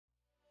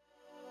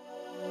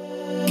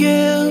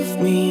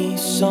give me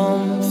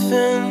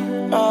something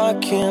I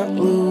can't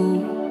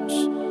lose,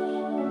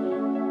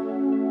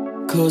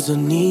 'cause I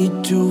need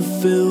to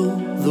fill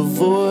the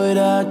void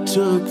I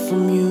took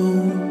from you.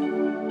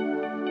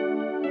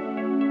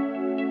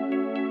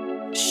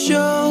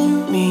 Show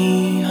me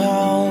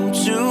how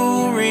to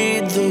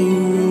read the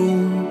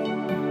room,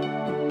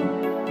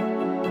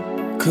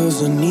 'cause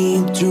I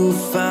need to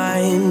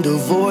find a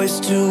voice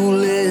to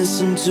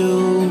listen to.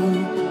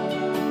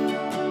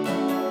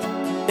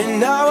 And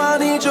now I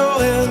need your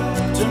help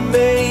to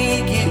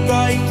make it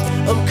right.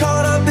 I'm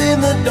caught up in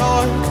the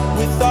dark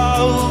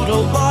without a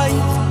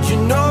light. You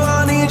know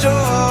I need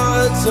your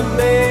heart to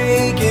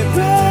make it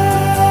right.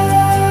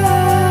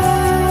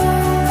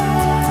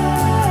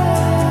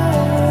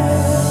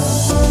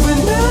 When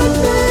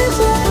nothing's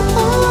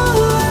all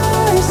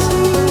I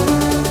see,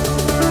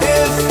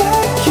 if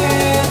I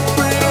can't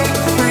break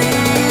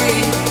free,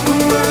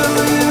 will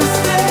you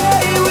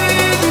stay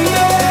with me?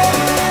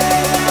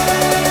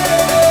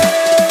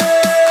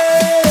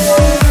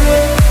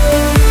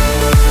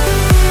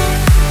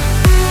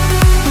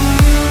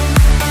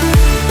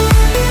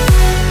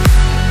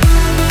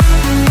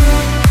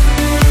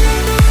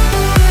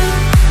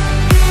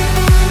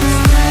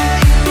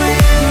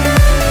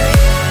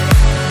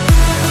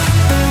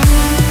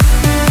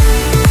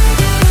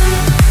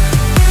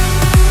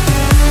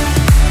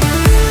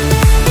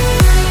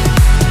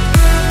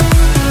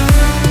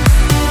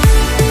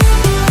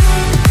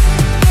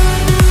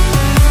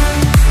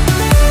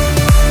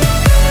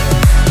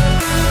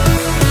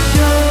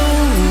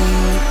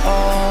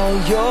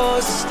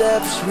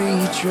 Steps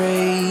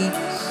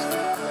retrace,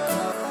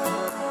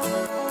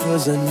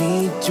 'cause I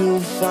need to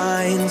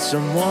find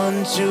someone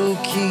to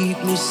keep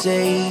me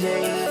safe.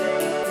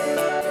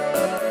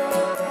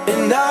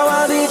 And now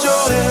I need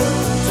your help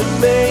to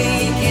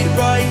make it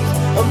right.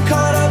 I'm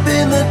caught up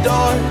in the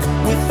dark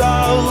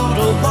without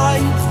a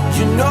light.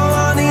 You know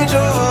I need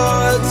your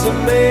heart to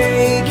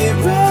make it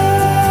right.